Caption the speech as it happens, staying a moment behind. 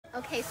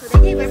Okay, so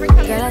they never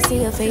come. Girl, I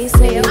see your face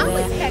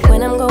everywhere.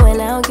 When I'm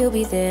going out, you'll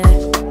be there.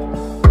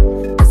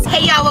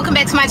 Hey y'all, welcome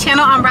back to my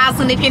channel. I'm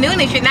Rosalind. If you're new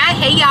and if you're not,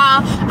 hey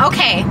y'all.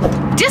 Okay,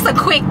 just a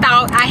quick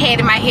thought I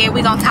had in my head.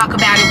 We're gonna talk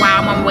about it while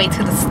I'm on my way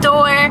to the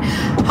store.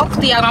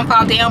 Hopefully y'all don't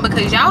fall down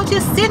because y'all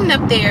just sitting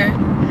up there.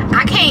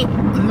 I can't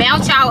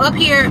mount y'all up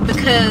here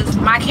because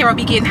my camera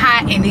be getting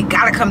hot and it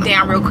gotta come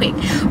down real quick.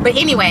 But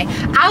anyway,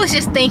 I was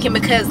just thinking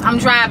because I'm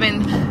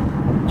driving,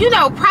 you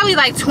know, probably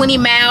like 20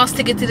 miles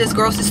to get to this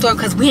grocery store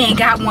because we ain't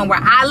got one where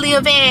I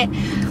live at.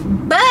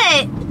 But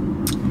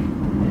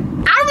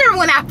I remember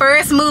when I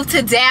first moved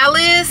to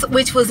Dallas,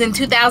 which was in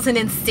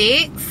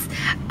 2006.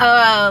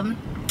 Not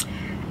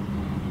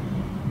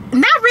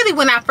really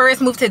when I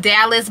first moved to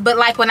Dallas, but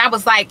like when I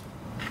was like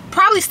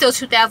probably still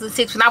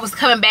 2006, when I was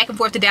coming back and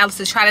forth to Dallas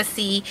to try to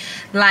see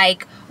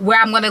like where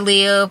I'm gonna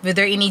live, if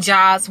there are any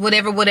jobs,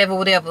 whatever. I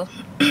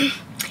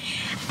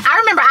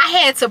remember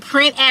I had to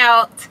print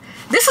out.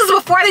 This is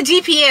before the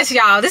GPS,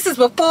 y'all. This is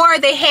before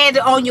they had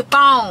it on your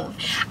phone.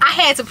 I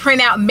had to print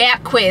out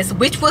Mapquest,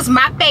 which was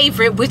my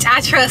favorite, which I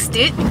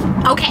trusted.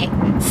 Okay,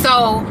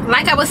 so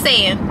like I was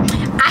saying,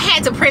 I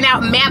had to print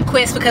out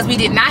Mapquest because we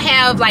did not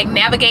have like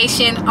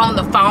navigation on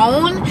the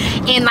phone.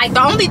 And like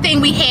the only thing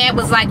we had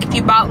was like if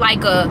you bought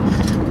like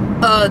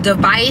a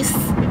device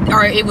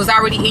or it was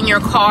already in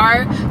your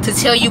car to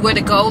tell you where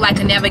to go, like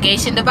a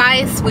navigation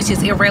device, which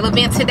is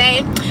irrelevant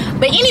today.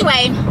 But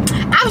anyway,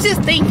 I was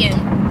just thinking,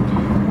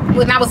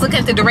 when I was looking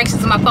at the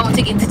directions on my phone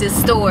to get to this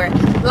store,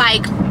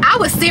 like I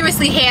would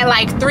seriously had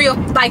like three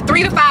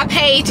to five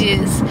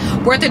pages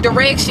worth of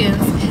directions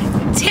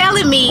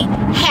telling me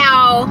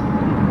how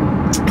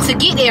to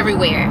get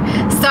everywhere.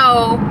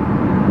 So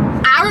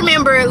I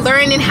remember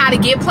learning how to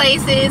get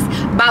places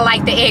by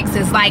like the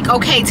exits, like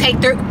okay, take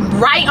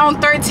right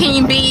on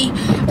 13B,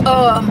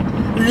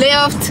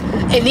 left,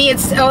 and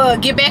then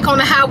get back on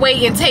the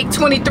highway and take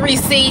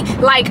 23C.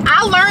 Like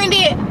I learned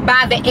it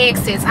by the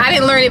exits. I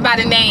didn't learn it by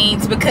the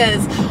names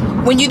because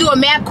when you do a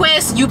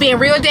Mapquest, you being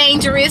real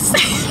dangerous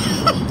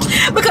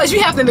because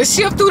you have to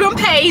shift through them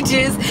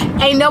pages.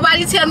 Ain't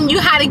nobody telling you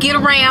how to get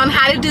around,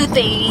 how to do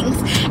things.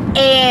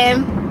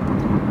 And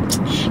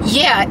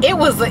yeah, it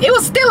was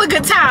still a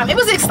good time. It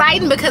was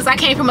exciting because I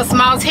came from a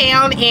small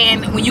town,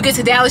 and when you get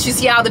to Dallas you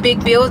see all the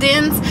big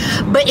buildings,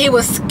 but it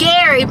was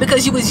scary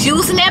because you was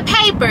using that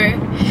paper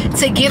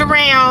to get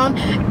around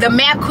the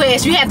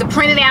Mapquest. You had to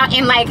print it out,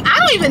 and like I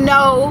don't even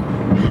know,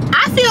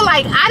 I feel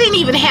like I didn't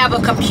even have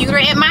a computer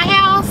at my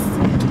house.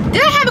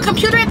 Did I have a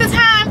computer at the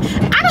time?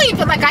 I don't even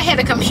feel like I had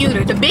a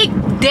computer. The big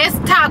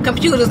desktop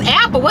computers,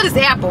 Apple, what is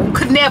Apple?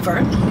 Could never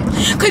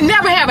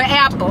have an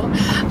Apple.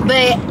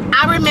 But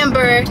I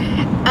remember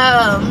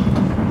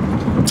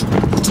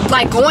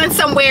like going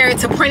somewhere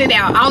to print it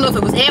out. I don't know if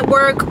it was at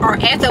work or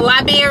at the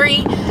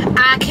library.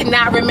 I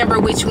cannot remember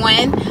which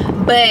one,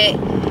 but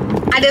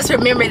I just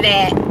remember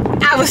that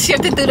I was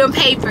shifting through them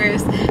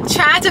papers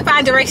trying to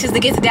find directions to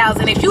get to Dallas.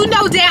 And if you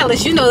know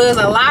Dallas, you know there's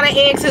a lot of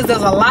exits,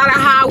 there's a lot of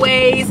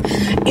highways.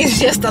 It's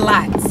just a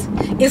lot.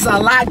 It's a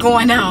lot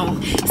going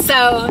on.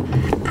 So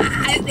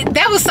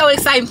that was so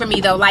exciting for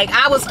me though. Like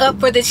I was up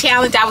for the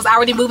challenge. I was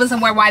already moving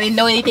somewhere where I didn't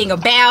know anything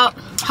about.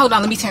 Hold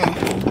on, let me turn.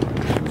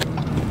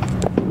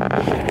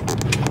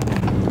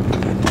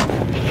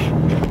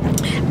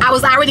 I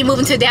was already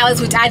moving to Dallas,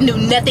 which I knew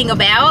nothing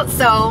about,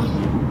 so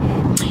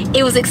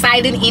it was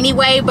exciting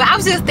anyway. But I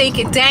was just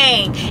thinking,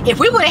 dang, if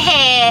we would have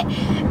had,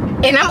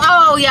 and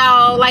I'm old,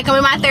 y'all, like I'm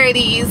in my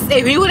 30s,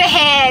 if we would have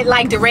had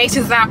like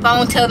directions on our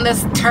phone telling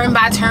us turn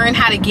by turn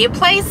how to get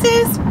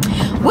places,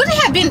 would it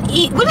have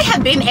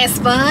been as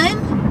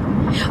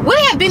fun? Would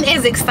it have been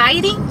as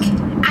exciting?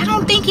 I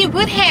don't think it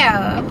would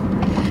have.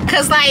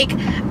 Cause like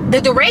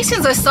the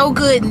directions are so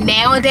good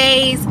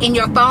nowadays in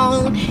your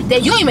phone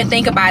that you don't even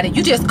think about it.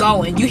 You just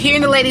going. You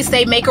hearing the lady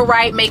say make a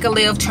right, make a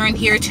left, turn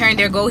here, turn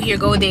there, go here,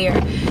 go there.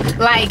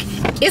 Like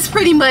it's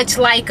pretty much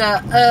like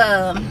a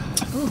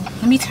ooh,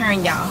 let me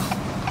turn, y'all.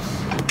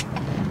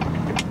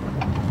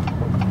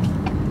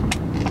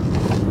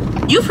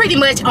 You pretty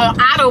much on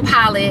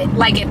autopilot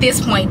like at this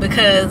point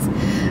because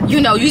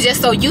you know you just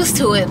so used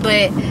to it.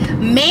 But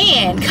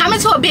man, coming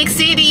to a big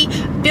city,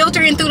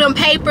 filtering through them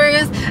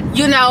papers,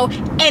 you know,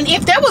 and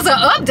if there was an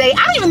update,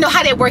 I don't even know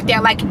how that worked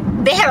out. Like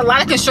they had a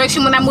lot of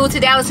construction when I moved to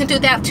Dallas in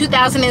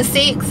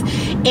 2006,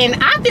 and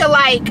I feel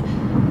like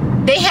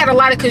they had a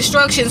lot of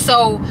construction,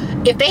 so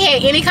if they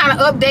had any kind of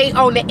update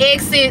on the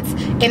exits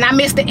and I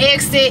missed the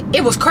exit,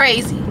 it was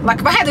crazy. Like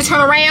if I had to turn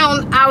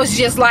around, I was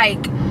just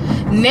like,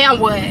 now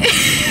what?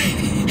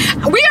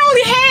 We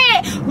only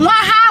had one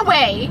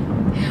highway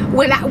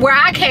where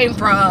I came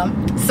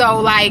from, so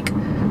like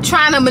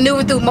trying to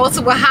maneuver through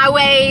multiple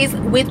highways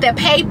with the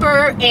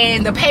paper,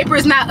 and the paper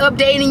is not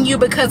updating you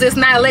because it's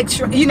not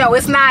you know,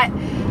 it's not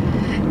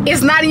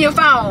in your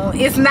phone.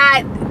 It's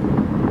not,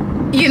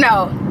 you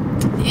know,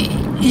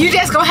 you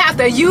just gonna have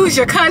to use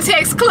your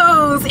context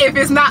clues if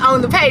it's not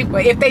on the paper.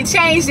 If they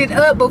changed it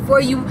up before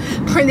you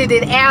printed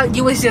it out,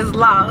 you was just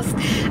lost.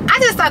 I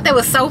just thought that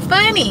was so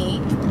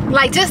funny.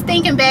 Like, just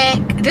thinking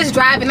back, just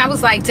driving, I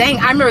was like, dang,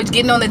 I remember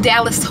getting on the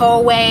Dallas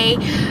tollway,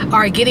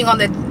 or getting on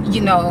the,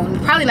 you know,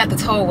 probably not the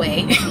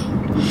tollway.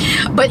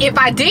 But if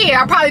I did,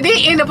 I probably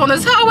did end up on the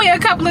tollway a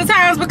couple of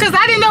times because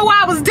I didn't know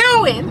what I was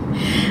doing.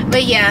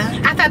 But yeah,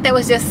 I thought that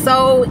was just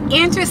so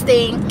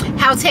interesting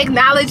how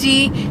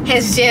technology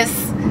has just,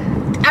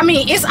 I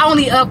mean, it's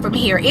only up from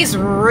here. It's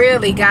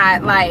really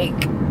got like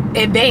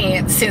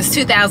advanced since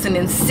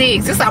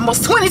 2006. It's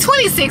almost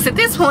 2026 at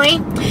this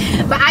point.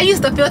 But I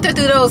used to filter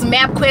through those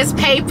Mapquest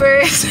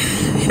papers.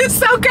 It's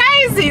so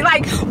crazy.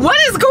 Like, what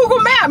is Google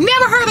Map?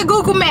 Never heard of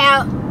Google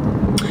Map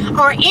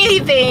or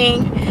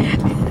anything.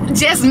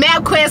 Just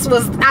Mapquest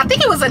was, I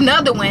think it was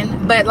another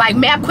one, but like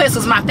Mapquest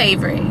was my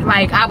favorite.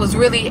 Like, I was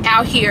really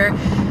out here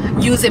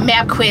using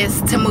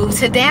Mapquest to move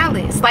to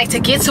Dallas, like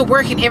to get to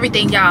work and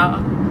everything, y'all.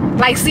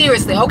 Like,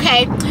 seriously,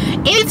 okay?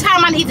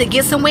 Anytime I need to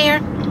get somewhere,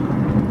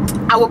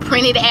 I will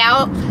print it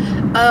out,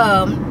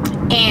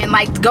 and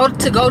like go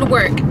to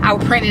work, I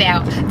will print it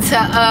out.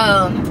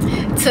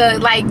 To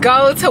like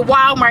go to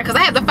Walmart, because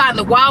I had to find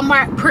the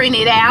Walmart, print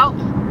it out.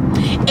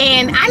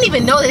 And I didn't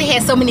even know that they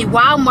had so many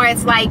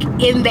Walmarts like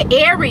in the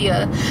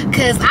area,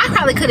 because I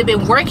probably could have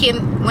been working,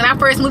 when I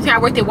first moved here I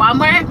worked at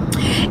Walmart.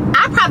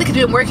 I probably could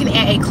have been working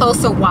at a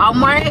closer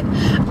Walmart,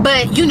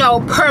 but you know,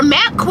 per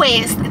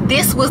Mapquest,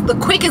 this was the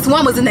quickest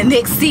one, was in the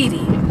next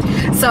city.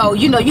 So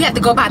you know, you have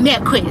to go by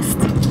Mapquest.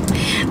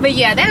 But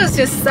yeah, that was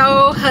just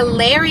so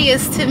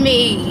hilarious to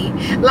me.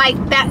 Like,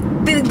 that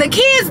the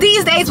kids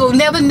these days will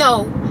never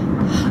know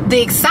the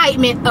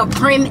excitement of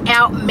printing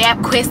out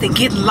Mapquest and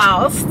getting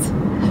lost,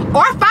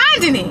 or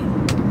finding it,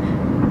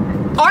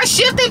 or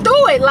shifting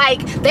through it.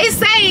 Like they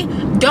say,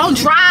 don't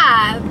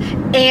drive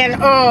and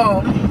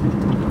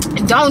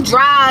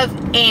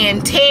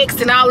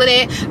text and all of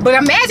that. But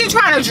imagine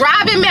trying to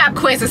drive in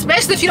Mapquest,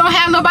 especially if you don't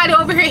have nobody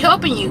over here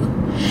helping you.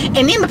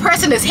 And then the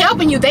person that's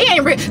helping you, they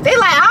like,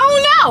 I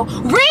don't know.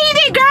 Read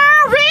it,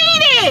 girl,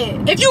 read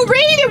it. If you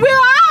read it, I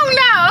don't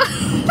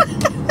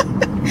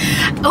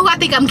know. Oh, I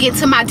think I'm getting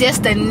to my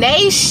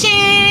destination.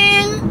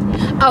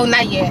 Oh,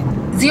 not yet.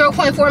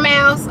 0.4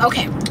 miles.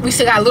 Okay, we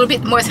still got a little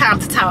bit more time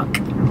to talk.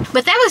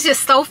 But that was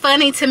just so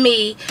funny to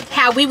me,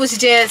 how we was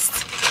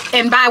just,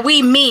 and by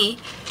we, me,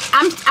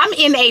 I'm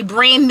in a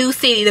brand new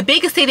city, the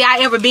biggest city I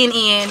ever been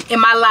in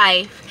my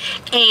life,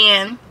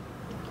 and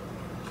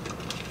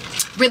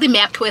really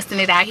map twisting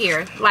it out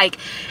here. Like,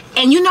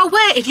 and you know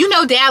what, if you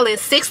know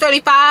Dallas,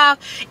 635,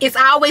 it's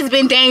always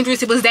been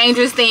dangerous. It was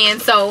dangerous then.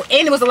 So,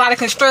 and it was a lot of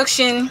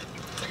construction.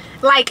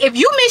 Like, if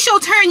you miss your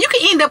turn, you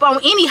could end up on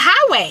any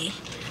highway.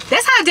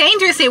 That's how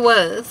dangerous it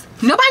was.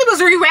 Nobody was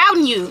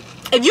rerouting you.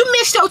 If you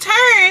missed your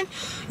turn,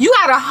 you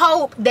gotta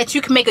hope that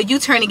you can make a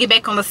U-turn and get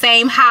back on the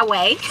same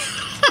highway.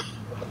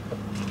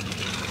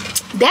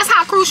 That's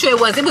how crucial it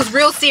was. It was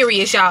real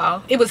serious,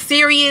 y'all. It was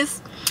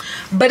serious,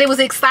 but it was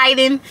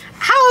exciting.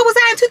 How old was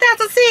I in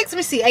 2006? Let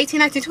me see, 18,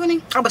 19,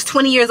 20? I was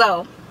 20 years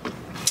old.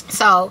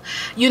 So,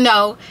 you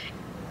know,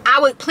 I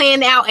would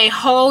plan out a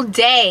whole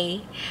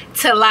day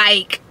to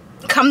like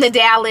come to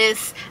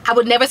Dallas. I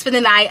would never spend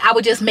the night. I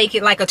would just make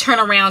it like a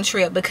turnaround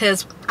trip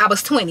because I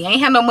was 20. I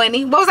ain't have no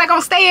money. What was I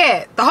gonna stay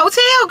at? The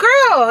hotel,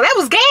 girl. That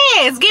was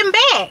gas getting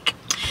back.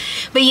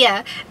 But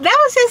yeah, that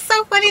was just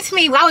so funny to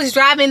me. I was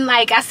driving,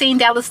 like, I seen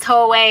Dallas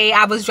Tollway.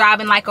 I was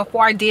driving like a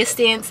far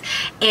distance,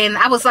 and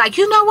I was like,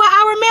 you know what?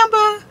 I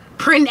remember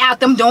printing out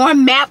them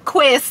darn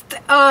Mapquest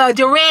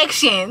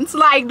directions.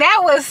 Like,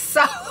 that was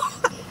so.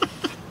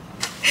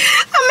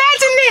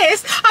 Imagine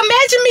this.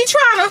 Imagine me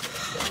trying to.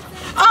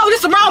 Oh, this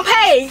is the wrong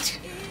page.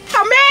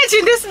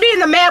 Imagine this being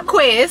the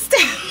Mapquest.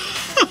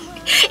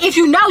 If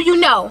you know, you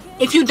know.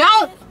 If you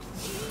don't,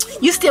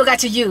 you still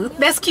got your youth.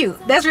 That's cute.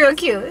 That's real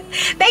cute.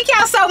 Thank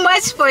y'all so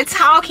much for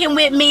talking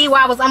with me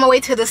while I was on my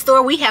way to the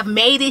store. We have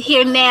made it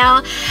here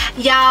now.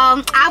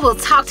 Y'all, I will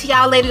talk to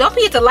y'all later. Don't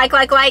forget to like,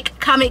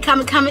 comment,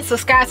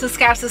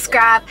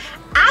 subscribe.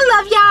 I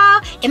love y'all,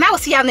 and I will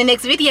see y'all in the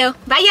next video.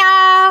 Bye,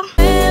 y'all.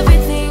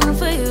 Everything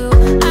for you.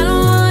 I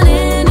don't want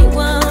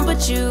anyone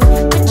but you.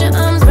 Put your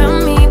arms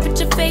around me, put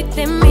your faith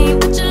in me,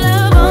 put your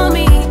love on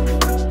me.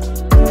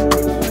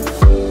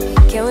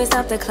 Can we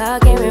stop the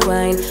clock and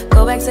rewind?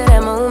 Go back to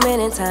that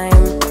moment in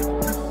time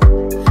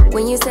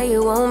when you say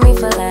you want me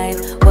for life.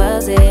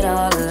 Was it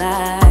all a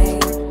lie?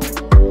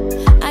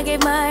 I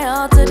gave my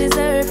all to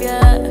deserve ya,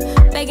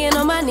 begging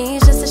on my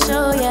knees just to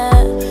show ya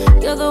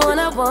you're the one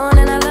I want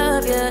and I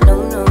love ya.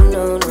 No, no,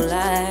 no, no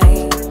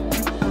lie.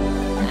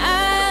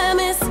 I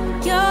miss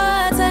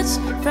your touch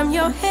from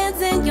your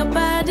hands and your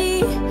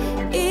body.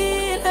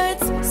 It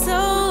hurts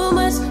so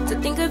much to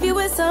think of you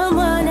as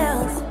someone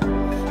else.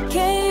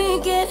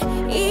 Can't get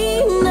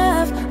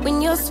enough when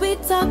you're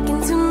sweet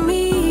talking to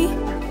me.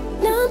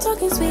 Now I'm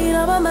talking sweet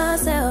all by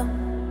myself.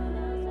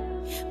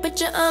 Put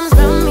your arms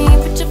around me,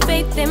 put your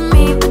faith in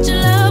me, put your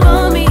love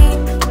on me.